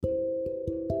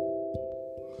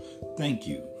Thank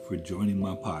you for joining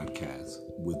my podcast.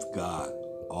 With God,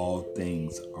 all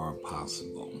things are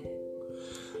possible.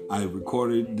 I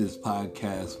recorded this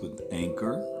podcast with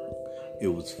Anchor. It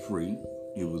was free,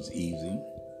 it was easy,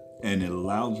 and it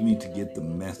allows me to get the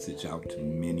message out to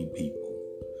many people.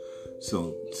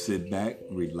 So sit back,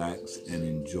 relax, and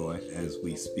enjoy as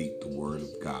we speak the Word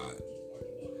of God.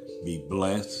 Be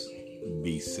blessed,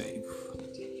 be safe.